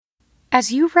As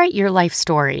you write your life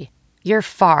story, you're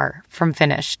far from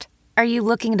finished. Are you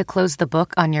looking to close the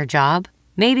book on your job?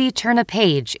 Maybe turn a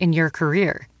page in your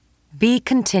career? Be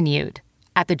continued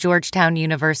at the Georgetown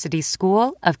University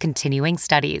School of Continuing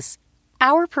Studies.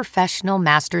 Our professional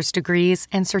master's degrees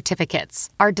and certificates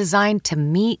are designed to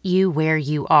meet you where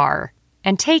you are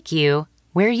and take you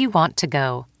where you want to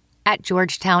go. At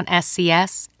Georgetown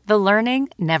SCS, the learning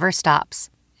never stops,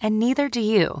 and neither do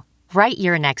you. Write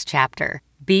your next chapter.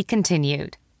 Be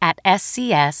continued at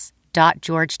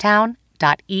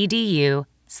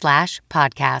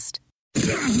scs.georgetown.edu/podcast.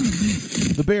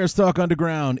 The Bears Talk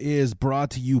Underground is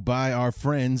brought to you by our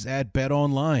friends at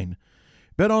BetOnline.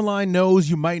 BetOnline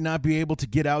knows you might not be able to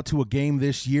get out to a game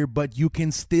this year, but you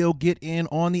can still get in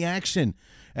on the action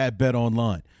at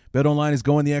BetOnline. BetOnline is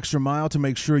going the extra mile to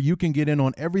make sure you can get in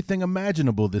on everything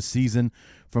imaginable this season.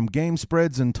 From game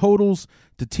spreads and totals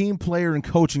to team player and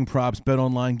coaching props,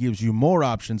 BetOnline gives you more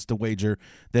options to wager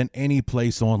than any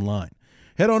place online.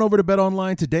 Head on over to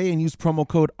BetOnline today and use promo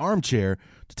code ARMCHAIR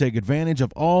to take advantage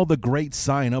of all the great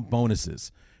sign-up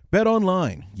bonuses.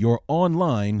 BetOnline, your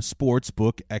online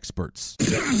sportsbook experts.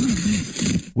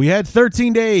 We had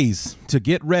 13 days to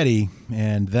get ready,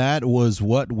 and that was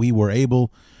what we were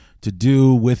able to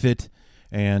do with it,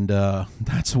 and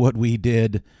that's what we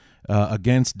did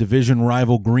against division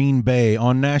rival Green Bay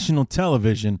on national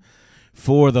television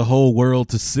for the whole world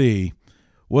to see.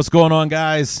 What's going on,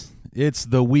 guys? It's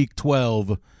the Week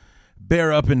 12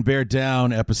 Bear Up and Bear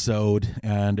Down episode,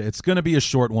 and it's going to be a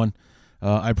short one,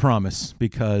 I promise,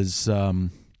 because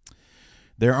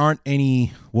there aren't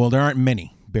many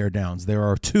Bear Downs. There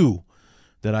are two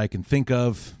that I can think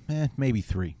of, maybe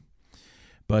three.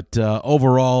 But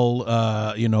overall,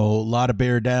 a lot of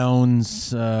Bear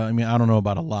Downs. I don't know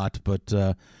about a lot, but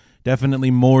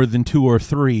definitely more than two or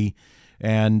three.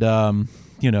 And,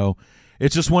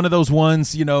 it's just one of those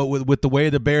ones, with the way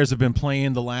the Bears have been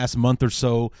playing the last month or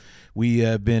so, we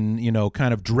have been,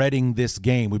 kind of dreading this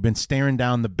game. We've been staring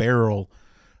down the barrel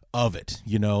of it,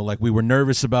 like we were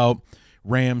nervous about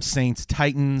Rams, Saints,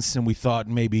 Titans, and we thought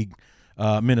maybe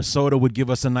Minnesota would give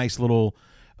us a nice little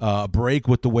break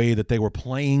with the way that they were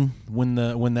playing when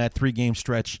that 3-game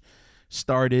stretch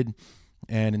started,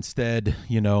 and instead,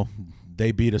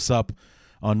 they beat us up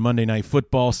on Monday Night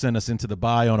Football, sent us into the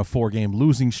bye on a 4-game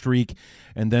losing streak,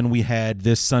 and then we had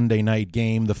this Sunday night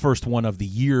game, the first one of the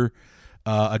year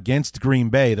against Green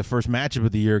Bay, the first matchup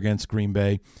of the year against Green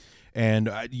Bay, and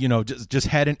just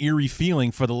had an eerie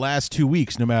feeling for the last 2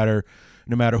 weeks, no matter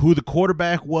who the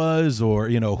quarterback was or,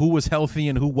 who was healthy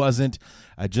and who wasn't.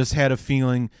 I just had a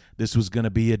feeling this was going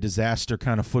to be a disaster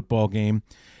kind of football game.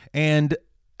 And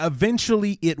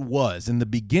eventually it was. In the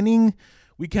beginning,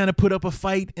 we kind of put up a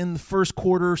fight in the first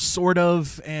quarter, sort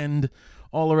of, and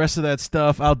all the rest of that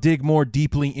stuff. I'll dig more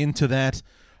deeply into that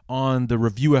on the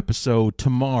review episode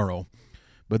tomorrow.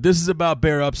 But this is about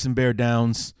Bear Ups and Bear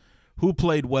Downs, who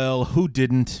played well, who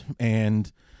didn't,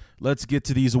 and let's get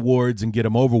to these awards and get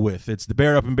them over with. It's the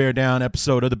Bear Up and Bear Down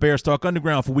episode of the Bears Talk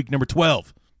Underground for week number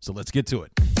 12. So let's get to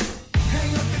it.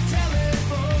 Hang up the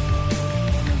telephone.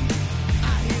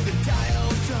 I hear the dial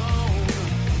tone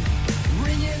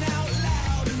ringing out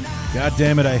loud and God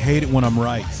damn it, I hate it when I'm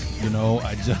right.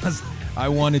 I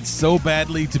wanted so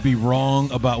badly to be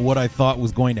wrong about what I thought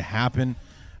was going to happen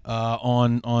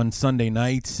on Sunday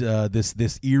night.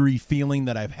 This eerie feeling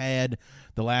that I've had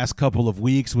the last couple of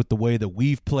weeks with the way that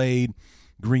we've played.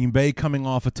 Green Bay coming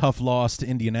off a tough loss to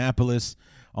Indianapolis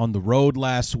on the road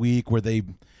last week, where they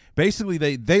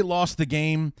lost the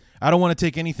game. I don't want to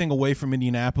take anything away from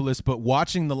Indianapolis, but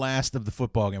watching the last of the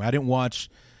football game, I didn't watch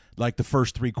like the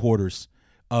first 3 quarters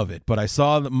of it, but I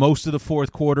saw most of the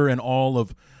fourth quarter and all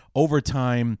of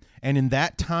overtime, and in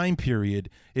that time period,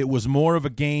 it was more of a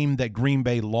game that Green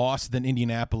Bay lost than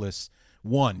Indianapolis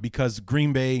won, because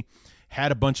Green Bay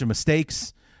had a bunch of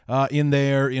mistakes in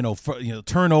there,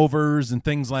 turnovers and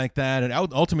things like that, and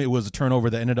ultimately it was a turnover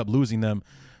that ended up losing them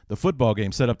the football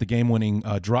game, set up the game-winning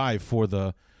drive for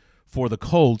the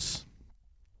Colts.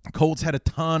 Colts had a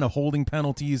ton of holding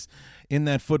penalties in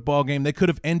that football game. They could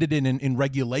have ended it in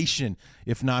regulation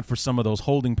if not for some of those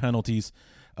holding penalties,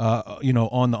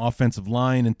 on the offensive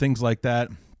line and things like that.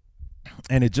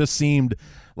 And it just seemed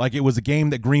like it was a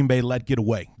game that Green Bay let get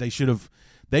away. They should have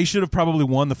probably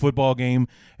won the football game,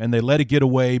 and they let it get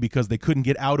away because they couldn't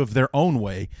get out of their own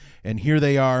way. And here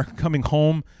they are coming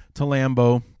home to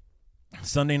Lambeau,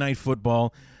 Sunday Night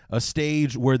Football, a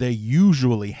stage where they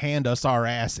usually hand us our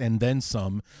ass and then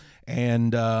some.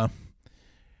 And,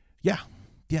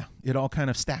 it all kind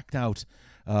of stacked out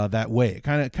that way. It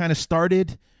kind of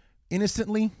started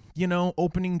innocently,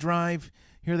 opening drive.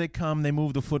 Here they come. They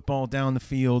move the football down the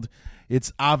field.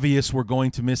 It's obvious we're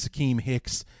going to miss Akeem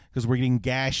Hicks because we're getting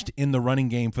gashed in the running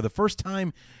game for the first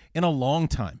time in a long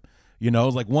time. You know,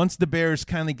 like once the Bears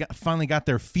finally got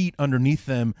their feet underneath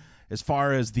them as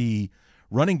far as the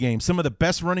running game, some of the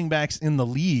best running backs in the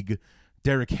league,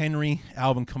 Derrick Henry,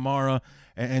 Alvin Kamara,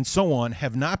 and so on,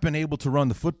 have not been able to run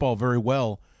the football very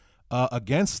well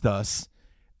against us.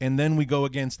 And then we go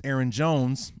against Aaron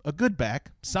Jones, a good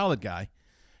back, solid guy.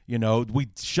 You know, we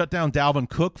shut down Dalvin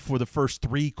Cook for the first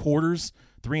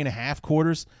 3.5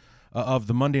 quarters of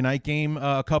the Monday night game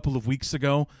a couple of weeks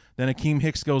ago. Then Akeem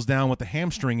Hicks goes down with a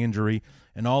hamstring injury,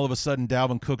 and all of a sudden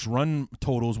Dalvin Cook's run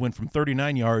totals went from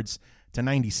 39 yards to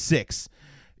 96,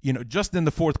 you know, just in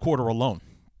the fourth quarter alone.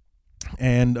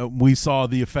 And we saw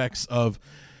the effects of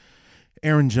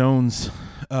Aaron Jones,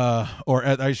 or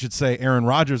I should say Aaron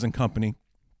Rodgers and company,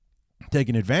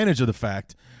 taking advantage of the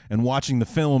fact and watching the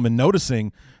film and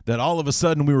noticing that all of a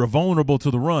sudden we were vulnerable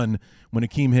to the run when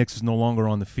Akeem Hicks was no longer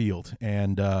on the field.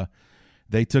 And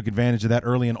they took advantage of that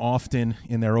early and often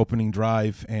in their opening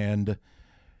drive, and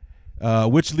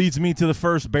which leads me to the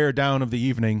first bear down of the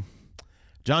evening,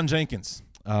 John Jenkins.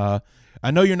 I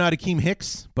know you're not Akeem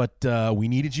Hicks, but we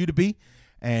needed you to be,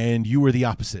 and you were the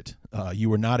opposite. You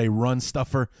were not a run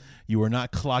stuffer. You were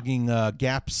not clogging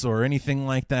gaps or anything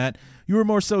like that. You were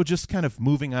more so just kind of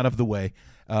moving out of the way,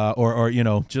 or you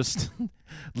know, just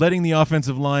letting the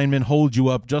offensive lineman hold you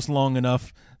up just long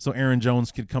enough so Aaron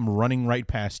Jones could come running right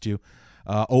past you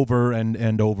over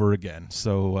and over again.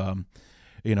 So,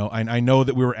 you know, I know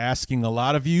that we were asking a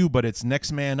lot of you, but it's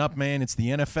next man up, man. It's the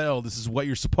NFL. This is what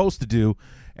you're supposed to do,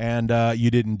 and you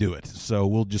didn't do it. So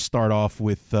we'll just start off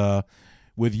with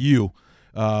you,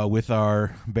 with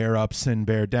our bear ups and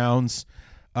bear downs.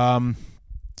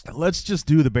 Let's just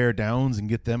do the bear downs and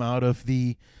get them out of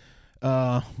the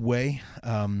way.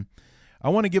 I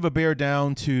want to give a bear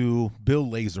down to Bill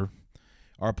Lazor,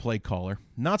 our play caller.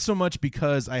 Not so much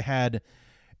because I had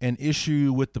an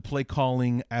issue with the play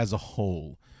calling as a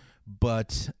whole,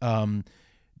 but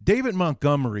David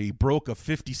Montgomery broke a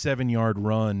 57-yard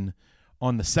run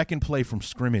on the second play from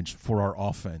scrimmage for our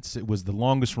offense. It was the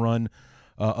longest run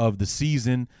of the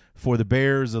season for the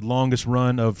Bears, the longest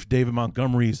run of David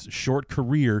Montgomery's short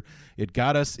career. It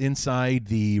got us inside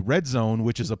the red zone,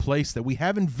 which is a place that we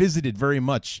haven't visited very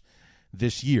much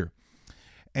this year.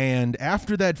 And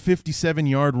after that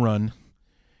 57-yard run,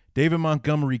 David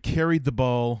Montgomery carried the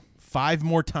ball 5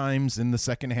 more times in the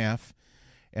second half,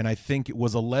 and I think it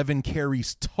was 11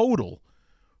 carries total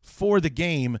for the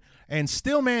game, and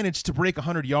still managed to break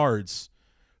 100 yards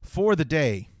for the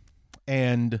day.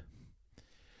 And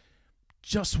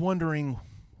just wondering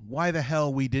why the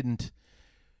hell we didn't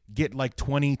get like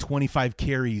 20, 25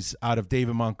 carries out of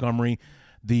David Montgomery.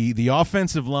 The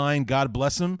offensive line, God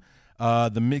bless him,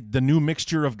 the new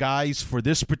mixture of guys for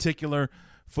this particular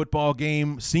football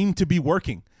game seemed to be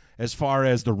working as far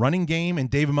as the running game, and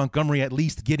David Montgomery at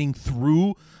least getting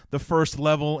through the first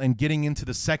level and getting into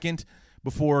the second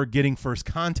before getting first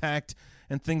contact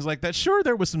and things like that. Sure,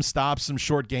 there was some stops, some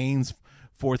short gains,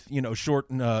 fourth, short,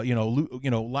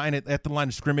 line at the line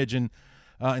of scrimmage and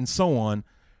so on.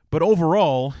 But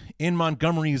overall, in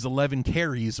Montgomery's 11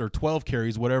 carries or 12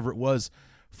 carries, whatever it was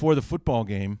for the football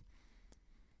game,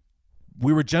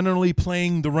 we were generally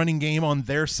playing the running game on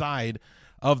their side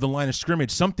of the line of scrimmage,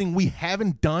 something we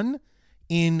haven't done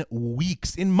in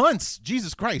weeks, in months.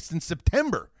 Jesus Christ, in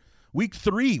September. Week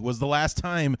 3 was the last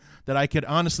time that I could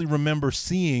honestly remember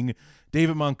seeing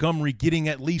David Montgomery getting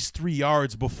at least 3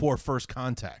 yards before first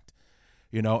contact.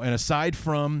 And aside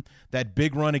from that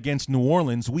big run against New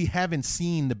Orleans, we haven't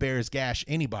seen the Bears gash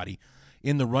anybody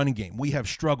in the running game. We have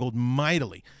struggled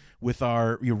mightily with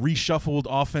our reshuffled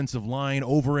offensive line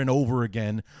over and over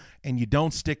again, and you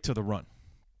don't stick to the run,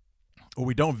 or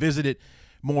we don't visit it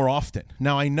more often.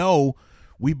 Now, I know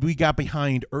we got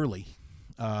behind early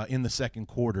in the second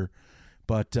quarter,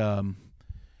 but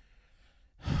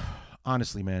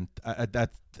honestly, man,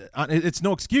 it's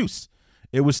no excuse.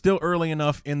 It was still early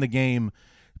enough in the game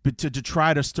to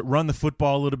try to run the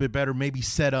football a little bit better, maybe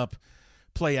set up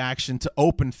play action to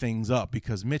open things up,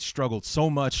 because Mitch struggled so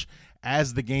much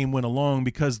as the game went along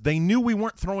because they knew we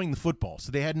weren't throwing the football.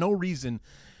 So they had no reason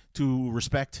to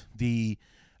respect the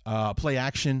play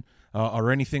action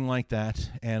or anything like that.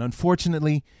 And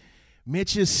unfortunately,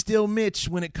 Mitch is still Mitch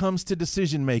when it comes to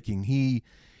decision making.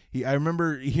 I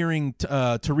remember hearing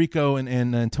Tirico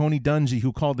and Tony Dungy,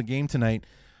 who called the game tonight,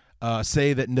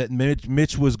 say that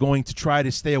Mitch was going to try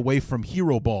to stay away from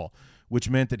hero ball, which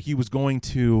meant that he was going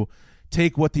to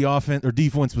take what the offense or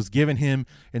defense was giving him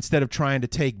instead of trying to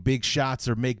take big shots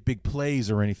or make big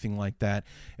plays or anything like that.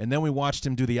 And then we watched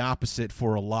him do the opposite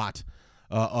for a lot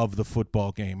of the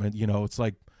football game. And, it's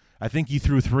like I think he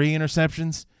threw 3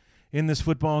 interceptions in this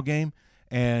football game,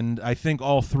 and I think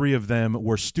all 3 of them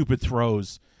were stupid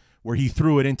throws where he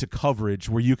threw it into coverage,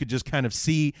 where you could just kind of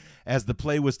see as the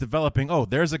play was developing, oh,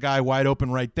 there's a guy wide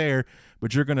open right there,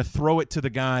 but you're going to throw it to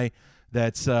the guy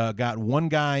that's got one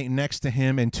guy next to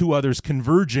him and 2 others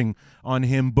converging on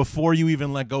him before you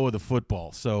even let go of the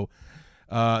football. So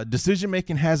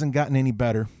decision-making hasn't gotten any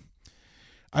better.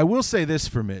 I will say this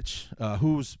for Mitch,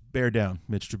 who's bear down,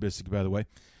 Mitch Trubisky, by the way.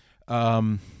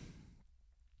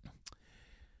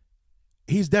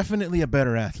 He's definitely a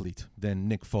better athlete than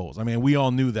Nick Foles. I mean, we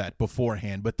all knew that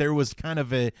beforehand, but there was kind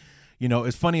of a,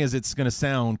 as funny as it's going to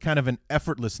sound, kind of an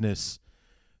effortlessness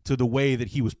to the way that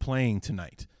he was playing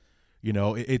tonight.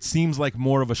 It seems like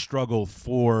more of a struggle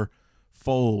for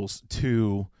Foles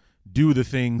to do the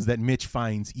things that Mitch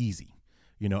finds easy,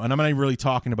 and I'm not even really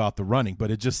talking about the running, but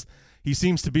he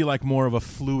seems to be like more of a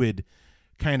fluid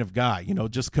kind of guy,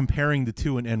 just comparing the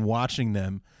two and watching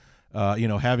them.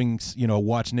 Having,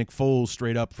 watched Nick Foles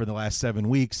straight up for the last 7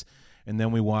 weeks, and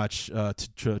then we watch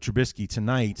Trubisky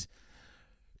tonight,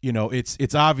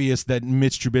 it's obvious that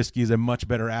Mitch Trubisky is a much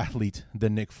better athlete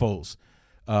than Nick Foles.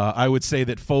 I would say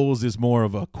that Foles is more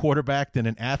of a quarterback than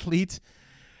an athlete,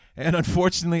 and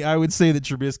unfortunately, I would say that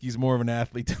Trubisky is more of an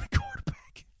athlete than a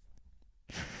quarterback.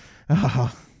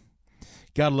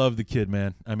 Gotta love the kid,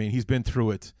 man. I mean, he's been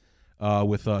through it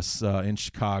with us in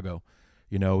Chicago.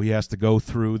 He has to go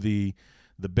through the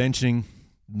benching,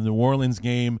 the New Orleans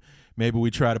game. Maybe we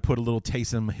try to put a little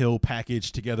Taysom Hill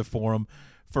package together for him.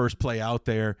 First play out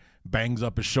there, bangs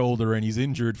up his shoulder, and he's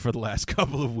injured for the last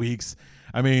couple of weeks.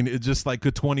 I mean, it's just like,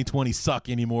 could 2020 suck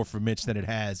any more for Mitch than it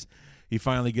has? He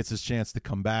finally gets his chance to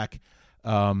come back,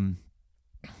 to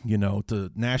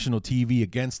national TV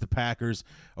against the Packers.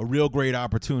 A real great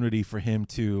opportunity for him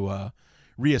to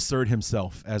reassert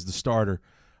himself as the starter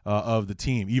of the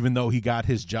team. Even though he got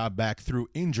his job back through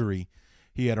injury,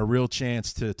 he had a real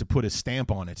chance to put his stamp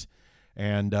on it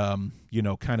and,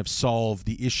 kind of solve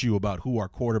the issue about who our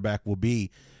quarterback will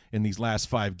be in these last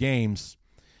 5 games.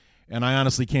 And I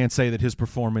honestly can't say that his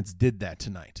performance did that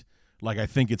tonight. Like, I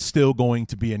think it's still going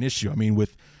to be an issue. I mean,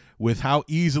 with how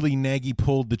easily Nagy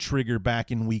pulled the trigger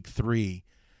back in week 3,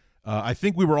 I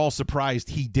think we were all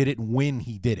surprised he did it when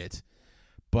he did it.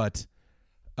 But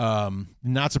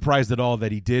not surprised at all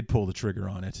that he did pull the trigger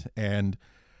on it. And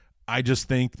I just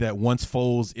think that once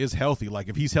Foles is healthy, like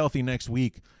if he's healthy next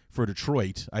week for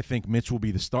Detroit, I think Mitch will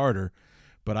be the starter.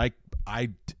 But I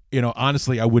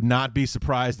honestly, I would not be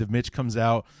surprised if Mitch comes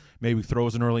out, maybe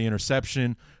throws an early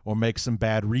interception or makes some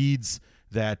bad reads,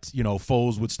 that,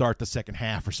 Foles would start the second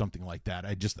half or something like that.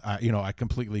 I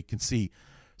completely can see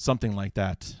something like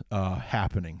that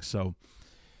happening. So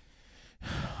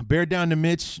bear down to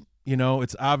Mitch.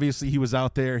 It's obviously he was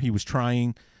out there. He was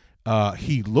trying.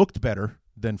 He looked better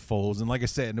than Foles. And like I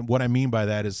said, and what I mean by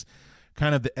that is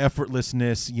kind of the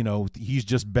effortlessness. He's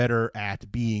just better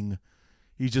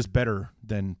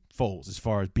than Foles as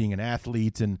far as being an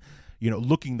athlete and,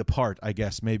 looking the part, I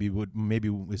guess, maybe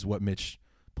is what Mitch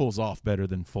pulls off better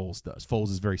than Foles does. Foles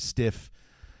is very stiff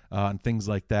and things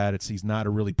like that. He's not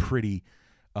a really pretty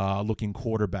looking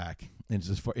quarterback. And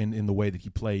just in the way that he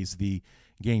plays the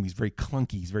game, he's very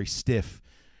clunky, he's very stiff.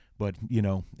 But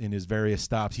in his various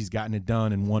stops, he's gotten it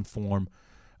done in one form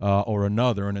or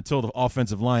another. And until the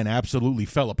offensive line absolutely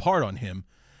fell apart on him,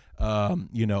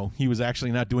 he was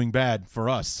actually not doing bad for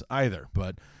us either.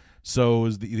 But so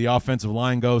as the offensive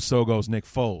line goes, so goes Nick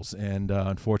Foles, and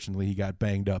unfortunately, he got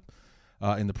banged up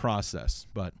in the process.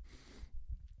 But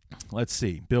let's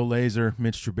see, Bill Lazor,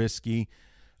 Mitch Trubisky.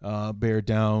 Bear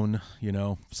down,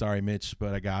 sorry, Mitch,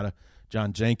 but I gotta.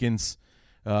 John Jenkins,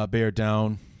 bear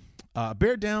down.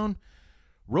 Bear down,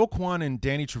 Roquan and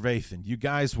Danny Trevathan. You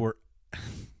guys were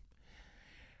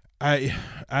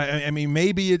I mean,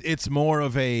 maybe it's more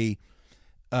of a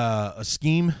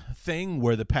scheme thing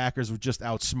where the Packers were just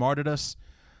outsmarted us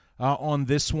on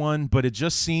this one, but it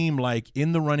just seemed like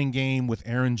in the running game with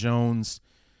Aaron Jones,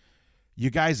 you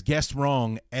guys guessed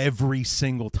wrong every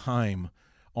single time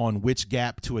on which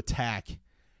gap to attack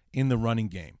in the running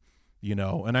game,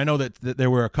 and I know that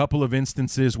there were a couple of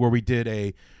instances where we did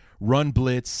a run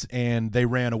blitz and they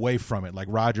ran away from it. Like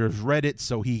Rodgers read it,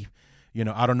 so he,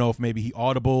 I don't know if maybe he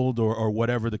audibled or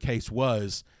whatever the case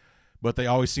was, but they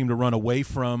always seemed to run away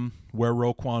from where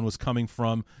Roquan was coming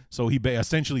from. So he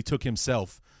essentially took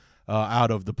himself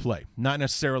out of the play. Not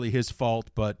necessarily his fault,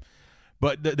 but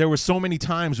there were so many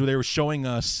times where they were showing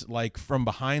us, like from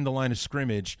behind the line of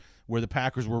scrimmage, where the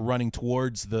Packers were running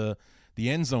towards the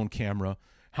end zone camera,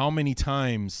 how many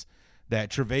times that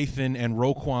Trevathan and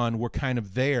Roquan were kind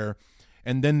of there,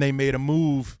 and then they made a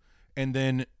move and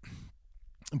then,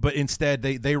 but instead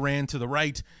they ran to the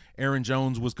right. Aaron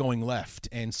Jones was going left,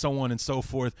 and so on and so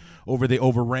forth. They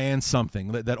overran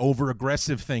something, that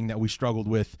over-aggressive thing that we struggled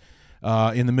with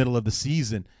in the middle of the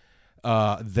season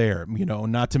there.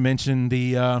 Not to mention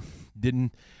the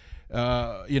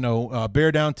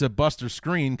bear down to Buster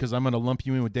Screen, because I'm going to lump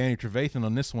you in with Danny Trevathan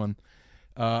on this one.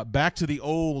 Back to the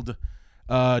old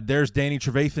there's Danny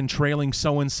Trevathan trailing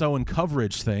so-and-so in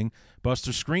coverage thing.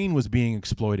 Buster Screen was being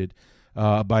exploited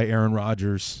by Aaron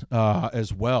Rodgers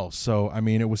as well. So, I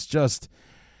mean, it was just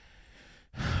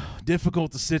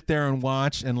difficult to sit there and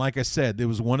watch. And like I said, it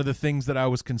was one of the things that I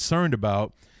was concerned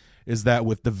about, is that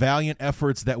with the valiant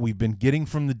efforts that we've been getting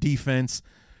from the defense,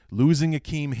 losing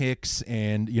Akeem Hicks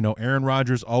and, Aaron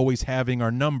Rodgers always having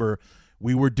our number,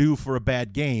 we were due for a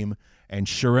bad game. And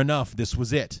sure enough, this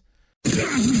was it.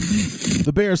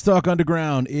 The Bears Talk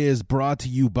Underground is brought to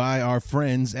you by our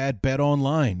friends at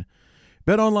BetOnline.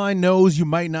 BetOnline knows you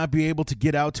might not be able to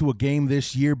get out to a game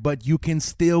this year, but you can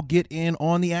still get in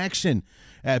on the action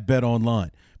at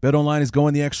BetOnline. BetOnline is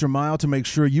going the extra mile to make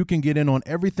sure you can get in on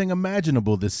everything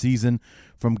imaginable this season.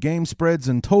 From game spreads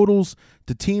and totals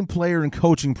to team player and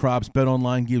coaching props,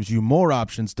 BetOnline gives you more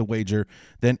options to wager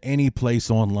than any place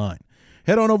online.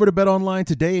 Head on over to BetOnline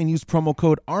today and use promo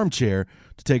code ARMCHAIR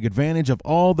to take advantage of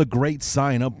all the great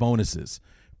sign-up bonuses.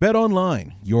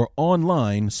 BetOnline, your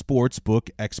online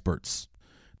sportsbook experts.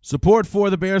 Support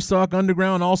for the Bears Talk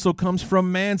Underground also comes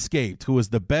from Manscaped, who is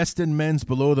the best in men's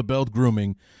below-the-belt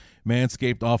grooming.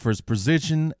 Manscaped offers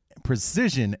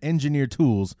precision-engineered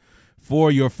tools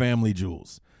for your family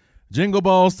jewels. Jingle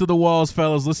balls to the walls,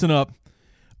 fellas. Listen up.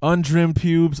 Untrimmed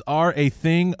pubes are a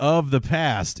thing of the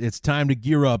past. It's time to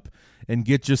gear up and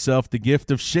get yourself the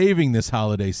gift of shaving this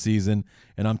holiday season.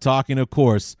 And I'm talking, of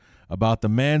course, about the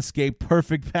Manscaped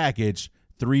Perfect Package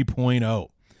 3.0.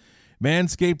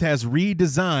 Manscaped has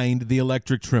redesigned the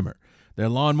electric trimmer. Their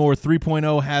Lawnmower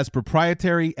 3.0 has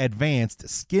proprietary advanced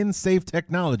skin-safe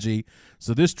technology,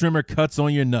 so this trimmer cuts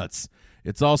on your nuts.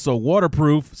 It's also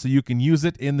waterproof, so you can use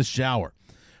it in the shower.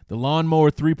 The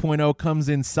Lawnmower 3.0 comes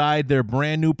inside their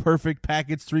brand new Perfect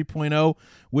Package 3.0,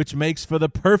 which makes for the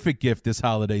perfect gift this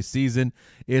holiday season.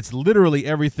 It's literally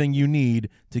everything you need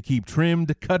to keep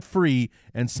trimmed, cut-free,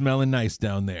 and smelling nice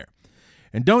down there.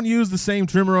 And don't use the same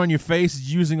trimmer on your face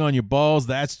as using on your balls.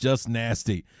 That's just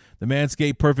nasty. The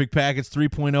Manscaped Perfect Package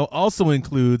 3.0 also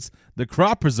includes the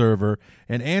Crop Preserver,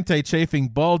 an anti-chafing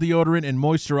ball deodorant and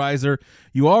moisturizer.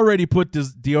 You already put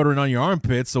this deodorant on your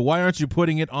armpits, so why aren't you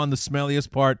putting it on the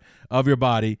smelliest part of your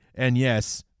body? And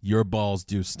yes, your balls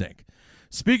do stink.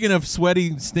 Speaking of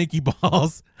sweaty, stinky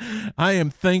balls, I am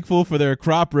thankful for their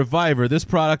Crop Reviver. This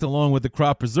product, along with the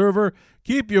Crop Preserver,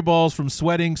 keep your balls from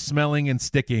sweating, smelling, and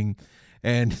sticking.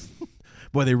 And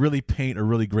boy, they really paint a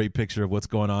really great picture of what's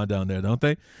going on down there, don't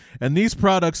they? And these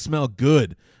products smell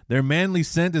good. Their manly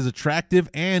scent is attractive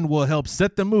and will help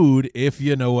set the mood, if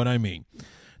you know what I mean.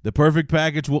 The Perfect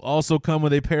Package will also come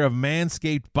with a pair of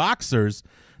Manscaped boxers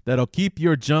that'll keep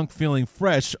your junk feeling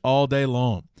fresh all day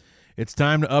long. It's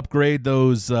time to upgrade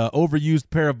those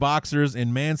overused pair of boxers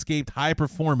in Manscaped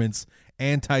high-performance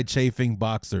anti-chafing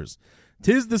boxers.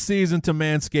 'Tis the season to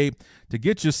Manscaped to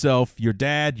get yourself, your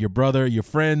dad, your brother, your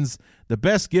friends, the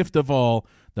best gift of all,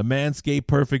 the Manscaped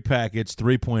Perfect Package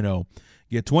 3.0.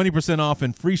 Get 20% off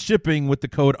and free shipping with the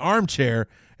code ARMCHAIR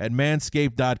at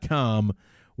manscaped.com.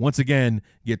 Once again,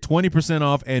 get 20%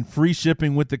 off and free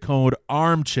shipping with the code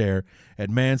ARMCHAIR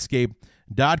at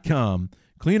manscaped.com.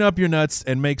 Clean up your nuts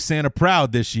and make Santa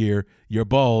proud this year. Your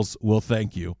balls will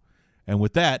thank you. And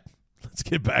with that, let's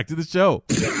get back to the show.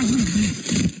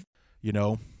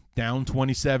 Down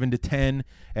 27-10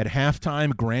 at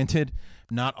halftime. Granted,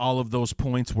 not all of those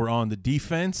points were on the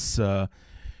defense.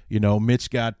 Mitch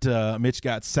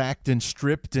got sacked and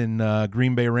stripped, and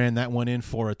Green Bay ran that one in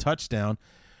for a touchdown.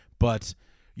 But,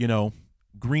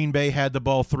 Green Bay had the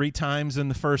ball 3 times in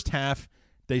the first half.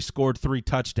 They scored 3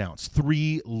 touchdowns,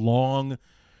 3 long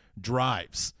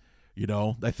drives.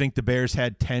 I think the Bears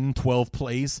had 10, 12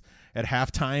 plays at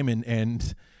halftime,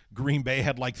 and Green Bay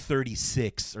had like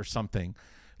 36 or something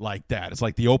like that. It's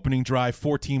like the opening drive,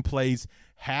 14 plays,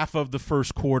 half of the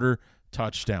first quarter,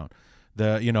 touchdown.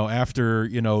 After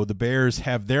the Bears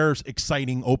have their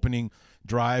exciting opening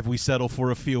drive, we settle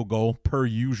for a field goal per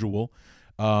usual.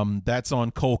 That's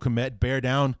on Cole Kmet. Bear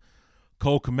down,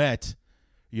 Cole Kmet.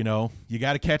 You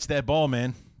got to catch that ball,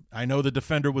 man. I know the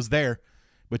defender was there,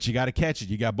 but you got to catch it.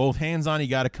 You got both hands on it.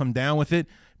 You got to come down with it.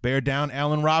 Bear down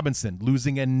Allen Robinson,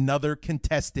 losing another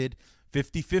contested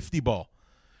 50-50 ball.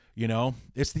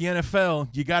 It's the NFL.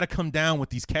 You got to come down with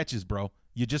these catches, bro.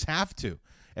 You just have to.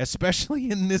 especially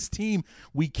in this team.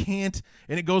 We can't,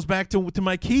 and it goes back to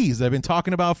my keys I've been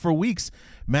talking about for weeks,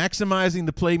 maximizing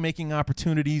the playmaking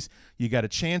opportunities. You got a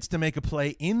chance to make a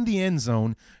play in the end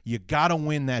zone. You got to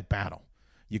win that battle.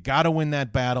 You got to win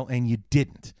that battle, and you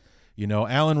didn't. You know,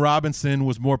 Allen Robinson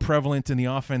was more prevalent in the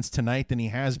offense tonight than he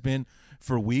has been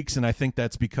for weeks, and I think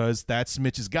that's because that's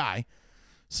Mitch's guy.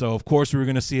 So, of course, we were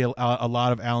going to see a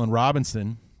lot of Allen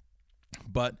Robinson.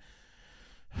 But,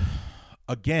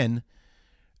 again,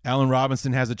 Allen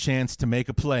Robinson has a chance to make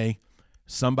a play.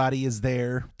 Somebody is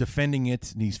there defending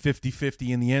it, and he's 50-50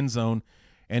 in the end zone,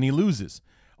 and he loses.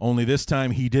 Only this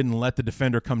time he didn't let the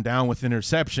defender come down with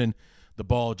interception. The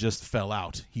ball just fell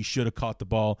out. He should have caught the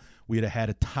ball. We'd have had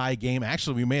a tie game.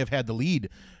 Actually, we may have had the lead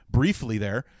briefly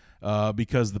there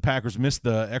because the Packers missed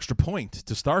the extra point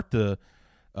to start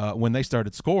when they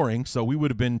started scoring. So we would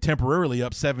have been temporarily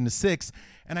up 7-6.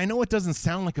 And I know it doesn't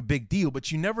sound like a big deal, but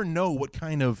you never know what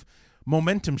kind of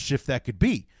momentum shift that could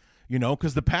be, you know,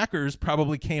 because the Packers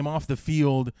probably came off the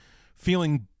field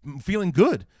feeling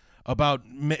good about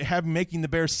making the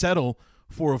Bears settle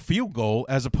for a field goal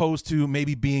as opposed to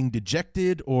maybe being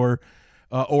dejected or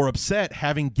upset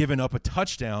having given up a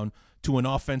touchdown to an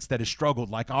offense that has struggled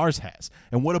like ours has.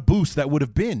 And what a boost that would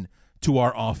have been to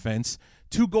our offense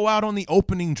to go out on the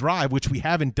opening drive, which we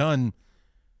haven't done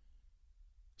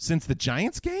since the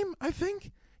Giants game, I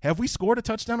think. Have we scored a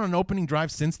touchdown on an opening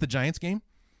drive since the Giants game?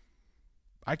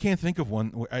 I can't think of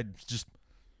one.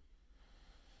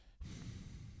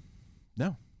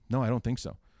 No, I don't think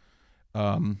so.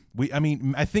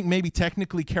 I think maybe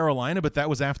technically Carolina, but that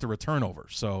was after a turnover.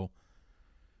 So,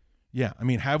 yeah, I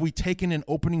mean, have we taken an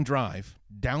opening drive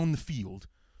down the field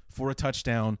for a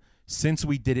touchdown since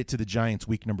we did it to the Giants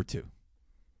week number 2?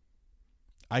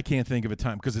 I can't think of a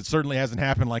time because it certainly hasn't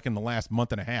happened like in the last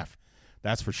month and a half.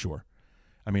 That's for sure.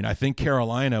 I mean, I think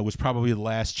Carolina was probably the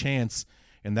last chance,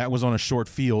 and that was on a short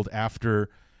field after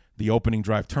the opening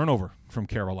drive turnover from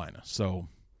Carolina. So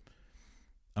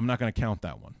I'm not going to count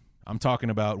that one. I'm talking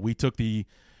about we got the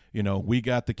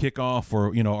kickoff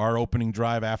or, our opening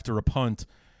drive after a punt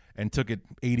and took it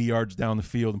 80 yards down the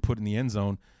field and put it in the end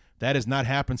zone. That has not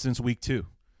happened since week 2.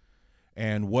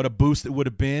 And what a boost it would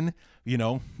have been,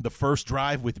 the first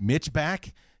drive with Mitch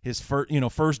back, his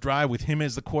first drive with him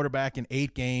as the quarterback in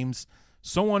 8 games,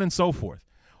 so on and so forth.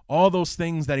 All those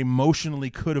things that emotionally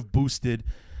could have boosted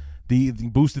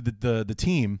the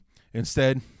team.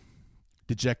 Instead,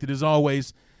 dejected as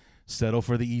always, settle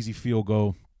for the easy field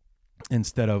goal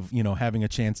instead of, having a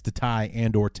chance to tie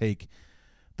and or take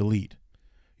the lead.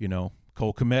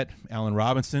 Cole Kmet, Allen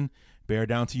Robinson, bear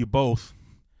down to you both.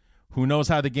 Who knows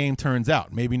how the game turns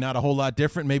out? Maybe not a whole lot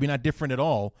different, maybe not different at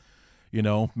all.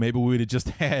 Maybe we would have just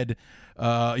had,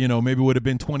 maybe it would have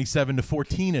been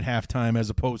 27-14 at halftime as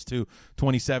opposed to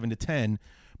 27-10.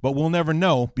 But we'll never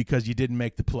know because you didn't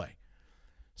make the play.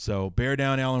 So bear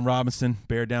down Allen Robinson,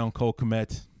 bear down Cole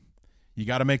Kmet. You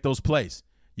got to make those plays.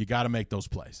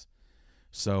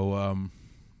 So,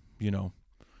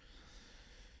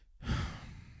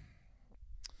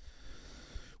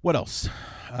 what else?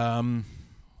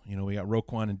 We got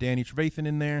Roquan and Danny Trevathan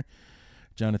in there.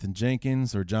 John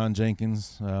Jenkins.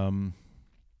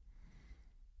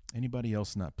 Anybody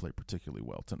else not play particularly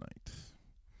well tonight?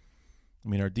 I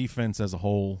mean, our defense as a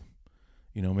whole,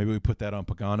 maybe we put that on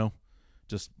Pagano,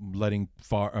 just letting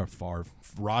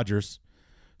Rodgers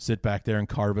sit back there and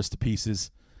carve us to pieces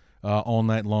all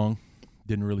night long.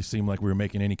 Didn't really seem like we were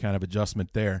making any kind of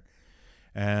adjustment there.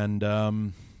 And,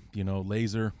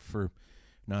 Laser for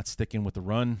not sticking with the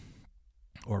run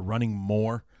or running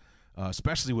more,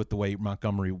 especially with the way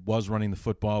Montgomery was running the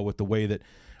football, with the way that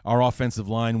our offensive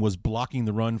line was blocking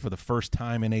the run for the first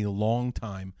time in a long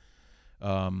time.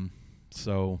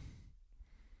 So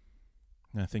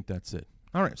I think that's it.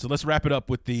 All right, so let's wrap it up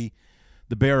with the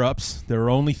Bear ups. There are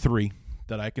only 3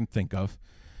 that I can think of.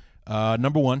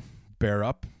 Number 1, Bear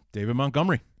up, David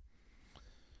Montgomery.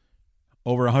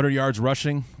 Over 100 yards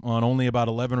rushing on only about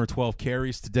 11 or 12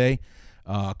 carries today.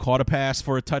 Caught a pass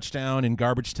for a touchdown in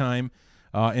garbage time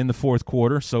in the fourth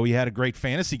quarter. So he had a great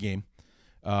fantasy game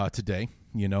today.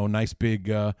 Nice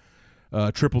big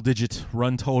triple-digit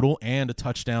run total and a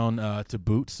touchdown to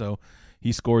boot. So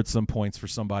he scored some points for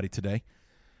somebody today.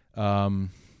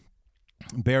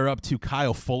 Bear up to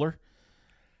Kyle Fuller.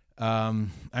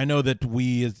 I know that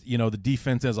we, the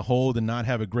defense as a whole did not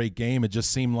have a great game. It just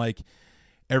seemed like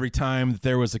every time that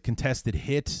there was a contested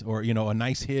hit or, a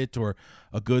nice hit or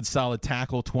a good solid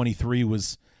tackle, 23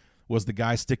 was the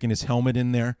guy sticking his helmet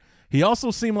in there. He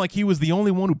also seemed like he was the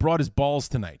only one who brought his balls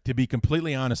tonight, to be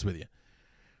completely honest with you.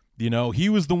 He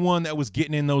was the one that was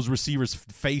getting in those receivers'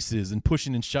 faces and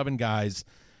pushing and shoving guys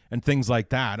and things like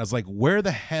that. I was like, where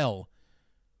the hell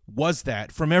was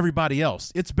that from everybody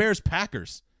else? It's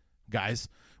Bears-Packers, guys.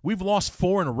 We've lost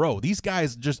 4 in a row. These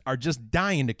guys are just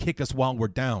dying to kick us while we're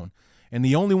down. And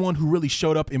the only one who really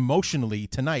showed up emotionally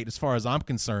tonight, as far as I'm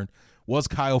concerned, was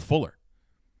Kyle Fuller.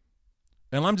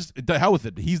 And I'm just, the hell with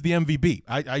it. He's the MVP.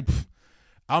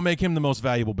 I'll make him the most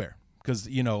valuable Bear. Because,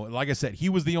 like I said, he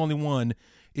was the only one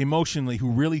emotionally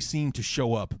who really seemed to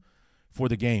show up for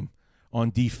the game on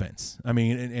defense. I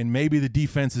mean, and maybe the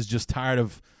defense is just tired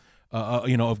of,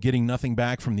 of getting nothing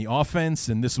back from the offense.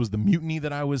 And this was the mutiny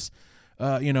that I was,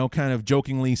 kind of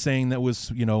jokingly saying that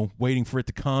was, waiting for it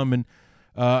to come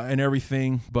and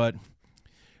everything. But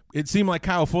it seemed like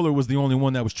Kyle Fuller was the only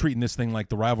one that was treating this thing like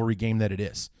the rivalry game that it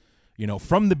is.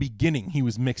 From the beginning, he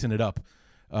was mixing it up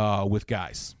with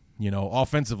guys.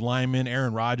 Offensive lineman,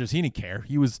 Aaron Rodgers, he didn't care.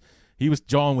 He was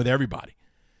jawing with everybody.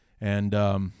 And,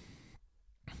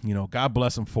 God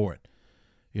bless him for it.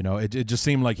 It just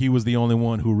seemed like he was the only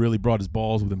one who really brought his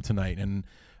balls with him tonight. And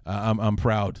I'm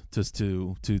proud to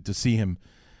see him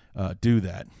do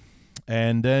that.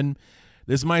 And then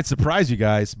this might surprise you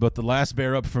guys, but the last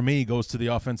Bear up for me goes to the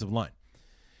offensive line.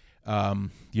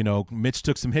 Mitch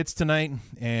took some hits tonight,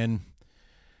 and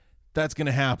that's going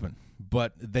to happen.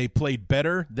 But they played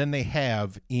better than they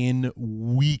have in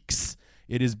weeks.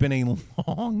 It has been a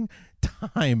long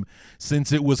time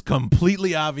since it was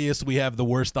completely obvious we have the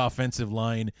worst offensive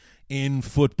line in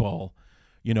football,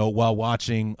 while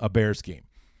watching a Bears game.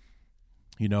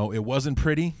 It wasn't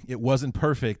pretty. It wasn't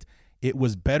perfect. It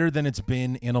was better than it's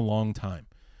been in a long time.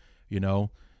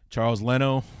 Charles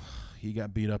Leno, he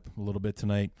got beat up a little bit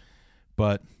tonight.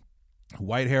 But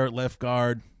Whitehair at left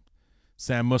guard,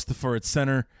 Sam Mustipher at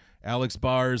center, Alex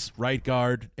Bars, right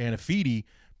guard, and Afidi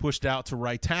pushed out to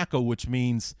right tackle, which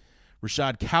means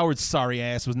Rashad Coward's sorry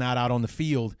ass was not out on the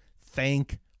field.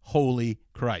 Thank holy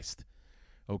Christ.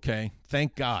 Okay?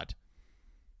 Thank God.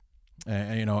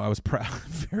 And, I was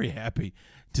very happy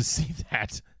to see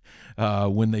that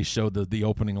when they showed the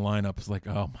opening lineup. It's like,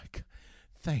 oh, my God.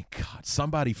 Thank God.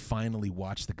 Somebody finally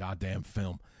watched the goddamn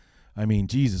film. I mean,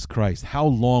 Jesus Christ. How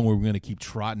long were we going to keep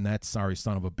trotting that sorry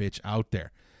son of a bitch out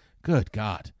there? Good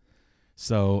God.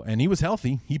 So, and he was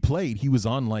healthy. He played. He was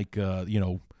on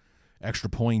extra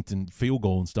point and field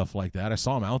goal and stuff like that. I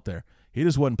saw him out there. He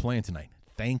just wasn't playing tonight.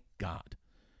 Thank God.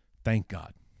 Thank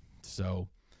God. So,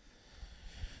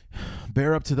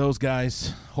 bear up to those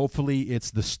guys. Hopefully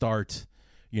it's the start,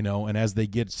 and as they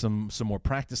get some more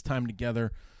practice time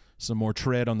together, some more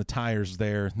tread on the tires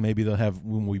there, maybe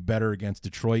we'll be better against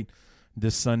Detroit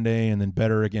this Sunday and then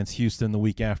better against Houston the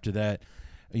week after that.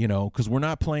 Because we're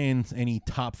not playing any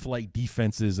top-flight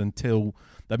defenses until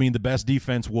 – the best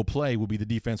defense we'll play will be the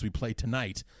defense we play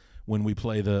tonight when we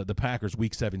play the Packers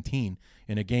Week 17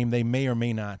 in a game they may or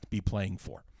may not be playing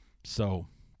for. So,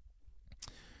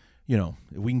 if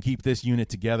we can keep this unit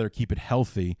together, keep it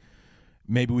healthy,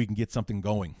 maybe we can get something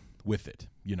going with it,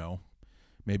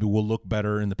 Maybe we'll look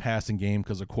better in the passing game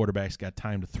because the quarterback's got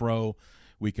time to throw.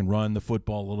 We can run the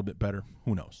football a little bit better.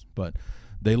 Who knows? But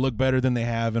they look better than they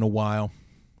have in a while.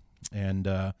 And,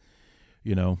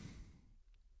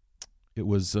 it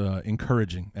was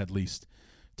encouraging, at least,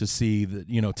 to see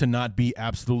that, to not be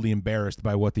absolutely embarrassed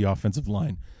by what the offensive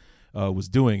line was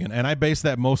doing. And I base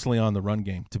that mostly on the run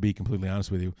game, to be completely honest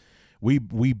with you.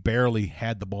 We barely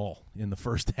had the ball in the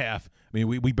first half.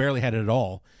 We barely had it at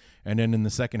all. And then in the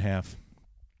second half,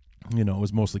 it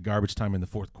was mostly garbage time in the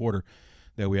fourth quarter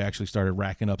that we actually started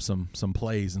racking up some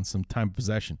plays and some time of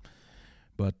possession.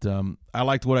 But I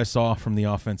liked what I saw from the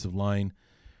offensive line.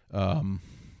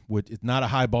 It's not a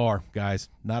high bar, guys,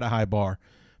 not a high bar,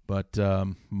 but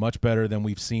much better than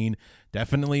we've seen.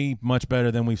 Definitely much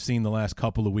better than we've seen the last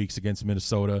couple of weeks against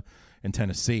Minnesota and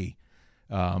Tennessee.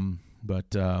 But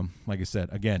like I said,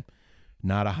 again,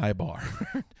 not a high bar.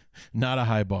 Not a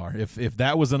high bar. If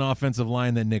that was an offensive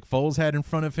line that Nick Foles had in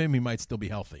front of him, he might still be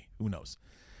healthy. Who knows?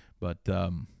 But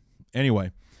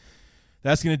anyway,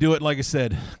 that's going to do it. Like I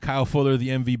said, Kyle Fuller, the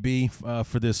MVP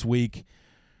for this week.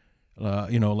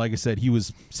 Like I said, he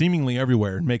was seemingly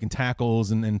everywhere, making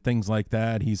tackles and things like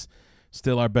that. He's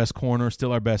still our best corner,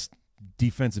 still our best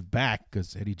defensive back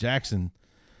because Eddie Jackson,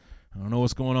 I don't know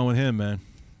what's going on with him, man.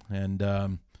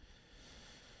 And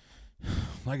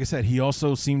like I said, he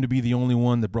also seemed to be the only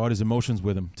one that brought his emotions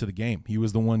with him to the game. He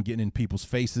was the one getting in people's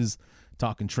faces,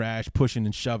 talking trash, pushing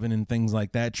and shoving and things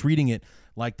like that, treating it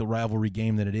like the rivalry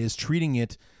game that it is, treating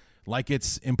it like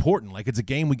it's important, like it's a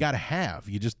game we got to have.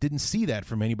 You just didn't see that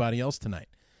from anybody else tonight.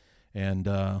 And,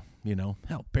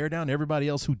 hell, bear down to everybody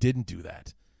else who didn't do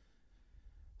that.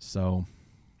 So,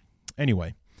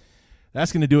 anyway,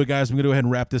 that's going to do it, guys. I'm going to go ahead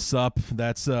and wrap this up.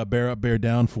 That's Bear Up, Bear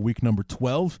Down for week number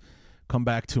 12. Come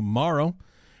back tomorrow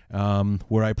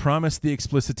where I promised the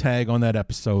explicit tag on that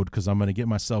episode because I'm going to get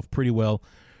myself pretty well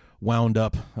wound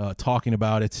up talking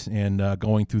about it and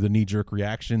going through the knee-jerk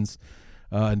reactions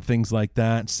and things like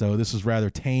that. So this is rather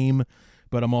tame,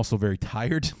 but I'm also very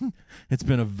tired. It's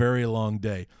been a very long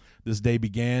day. This day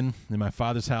began in my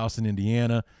father's house in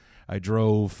Indiana. I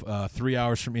drove 3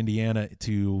 hours from Indiana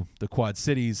to the Quad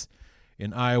Cities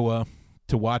in Iowa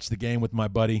to watch the game with my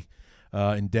buddy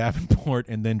in Davenport,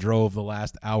 and then drove the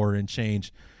last hour and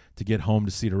change to get home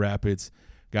to Cedar Rapids.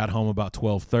 Got home about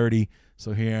 12:30,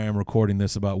 so here I am recording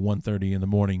this about 1:30 in the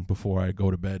morning before I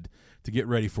go to bed to get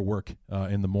ready for work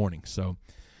in the morning. So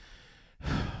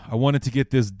I wanted to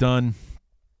get this done,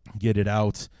 get it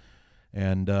out,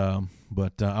 and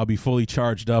but I'll be fully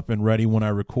charged up and ready when I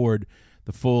record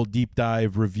the full deep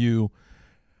dive review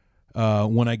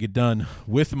when I get done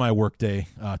with my workday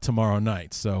tomorrow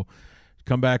night. So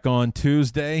come back on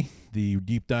Tuesday. The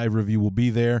deep dive review will be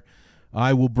there.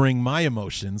 I will bring my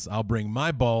emotions, I'll bring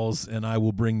my balls, and I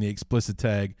will bring the explicit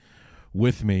tag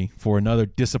with me for another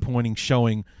disappointing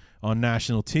showing on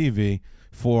national TV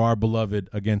for our beloved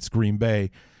against Green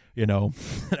Bay. You know,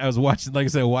 I was watching, like I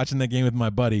said, watching that game with my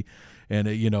buddy, and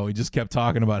he just kept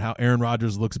talking about how Aaron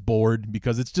Rodgers looks bored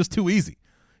because it's just too easy.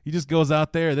 He just goes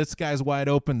out there, this guy's wide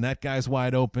open, that guy's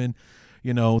wide open.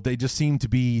 They just seem to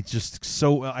be just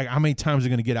so like, how many times are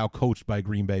going to get out coached by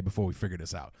Green Bay before we figure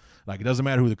this out? Like, it doesn't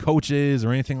matter who the coach is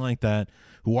or anything like that,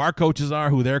 who our coaches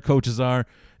are, who their coaches are.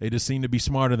 They just seem to be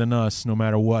smarter than us no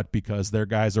matter what because their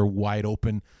guys are wide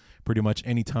open pretty much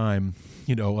any time.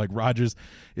 Like Rodgers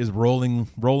is rolling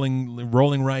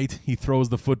right. He throws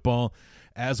the football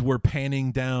as we're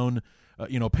panning down,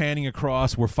 panning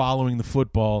across. We're following the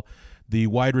football. The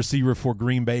wide receiver for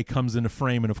Green Bay comes into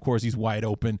frame, and, of course, he's wide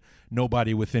open.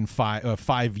 Nobody within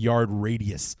 5-yard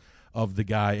radius of the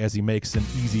guy as he makes an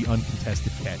easy,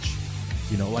 uncontested catch.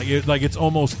 Like it's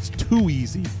almost too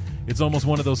easy. It's almost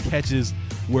one of those catches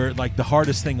where, like, the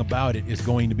hardest thing about it is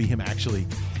going to be him actually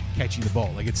catching the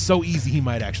ball. Like, it's so easy he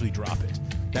might actually drop it.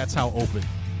 That's how open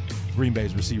Green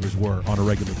Bay's receivers were on a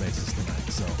regular basis tonight.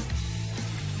 So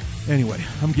anyway,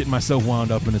 I'm getting myself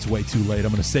wound up and it's way too late.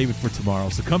 I'm going to save it for tomorrow.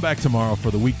 So come back tomorrow for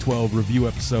the Week 12 review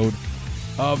episode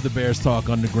of the Bears Talk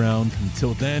Underground.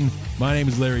 Until then, my name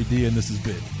is Larry D, and this has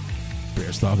been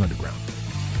Bears Talk Underground.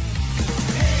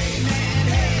 Hey man,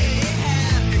 hey,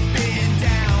 have you been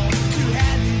down to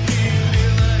Haddonfield,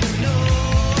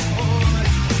 Illinois?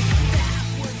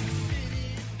 That was the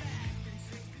city back in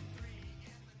 '63.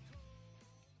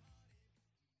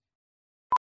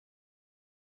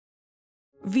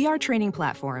 VR training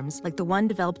platforms, like the one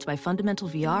developed by Fundamental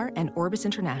VR and Orbis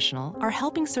International, are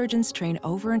helping surgeons train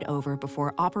over and over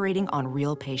before operating on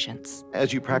real patients.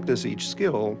 As you practice each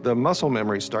skill, the muscle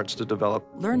memory starts to develop.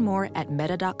 Learn more at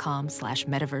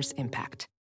meta.com/metaverseimpact.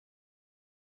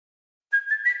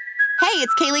 Hey,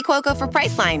 it's Kaylee Cuoco for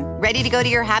Priceline. Ready to go to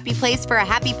your happy place for a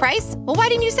happy price? Well, why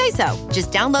didn't you say so?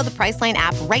 Just download the Priceline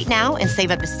app right now and save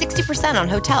up to 60% on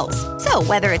hotels. So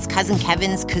whether it's Cousin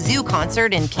Kevin's Kazoo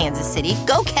Concert in Kansas City,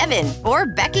 go Kevin, or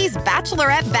Becky's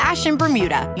Bachelorette Bash in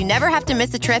Bermuda, you never have to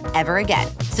miss a trip ever again.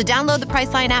 So download the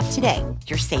Priceline app today.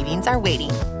 Your savings are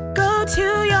waiting. Go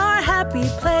to your happy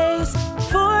place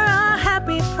for a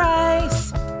happy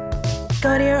price.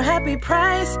 Go to your happy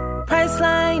price,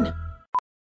 Priceline.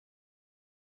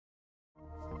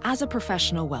 As a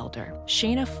professional welder,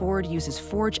 Shayna Ford uses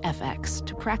Forge FX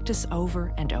to practice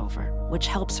over and over, which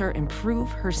helps her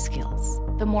improve her skills.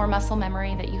 The more muscle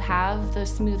memory that you have, the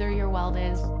smoother your weld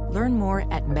is. Learn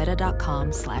more at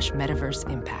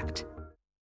meta.com/metaverseimpact.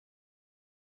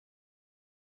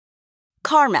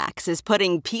 CarMax is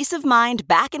putting peace of mind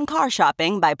back in car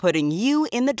shopping by putting you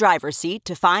in the driver's seat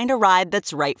to find a ride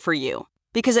that's right for you.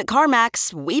 Because at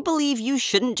CarMax, we believe you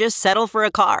shouldn't just settle for a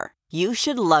car. You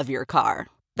should love your car.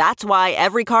 That's why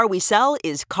every car we sell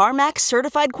is CarMax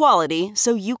certified quality,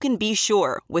 so you can be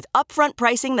sure with upfront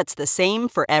pricing that's the same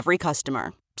for every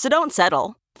customer. So don't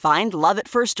settle. Find love at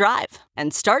first drive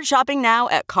and start shopping now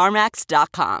at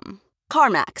CarMax.com.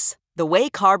 CarMax, the way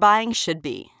car buying should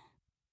be.